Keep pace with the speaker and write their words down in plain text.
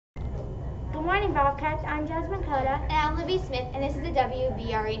Good morning, Bobcats. I'm Jasmine Coda. And I'm Libby Smith, and this is the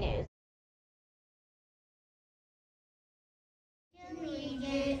WBRE News.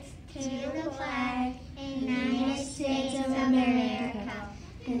 Allegiance to the flag, United States of America,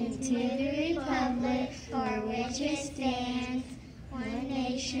 and to the republic for which it stands, one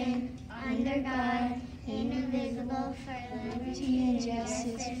nation, under God, indivisible, for liberty and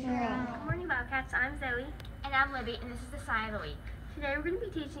justice for all. Good morning, Bobcats. I'm Zoe. And I'm Libby, and this is the Sign of the Week. Today we're going to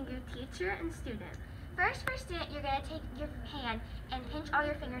be teaching you teacher and student. First, for student, you're going to take your hand and pinch all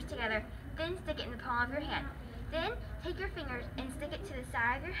your fingers together, then stick it in the palm of your hand. Then take your fingers and stick it to the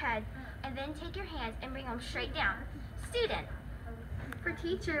side of your head, and then take your hands and bring them straight down. Student. For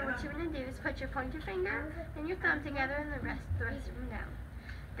teacher, what you're going to do is put your pointer finger and your thumb together and the rest of them down.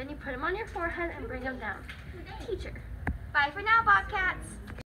 Then you put them on your forehead and bring them down. Teacher. Bye for now, Bobcats.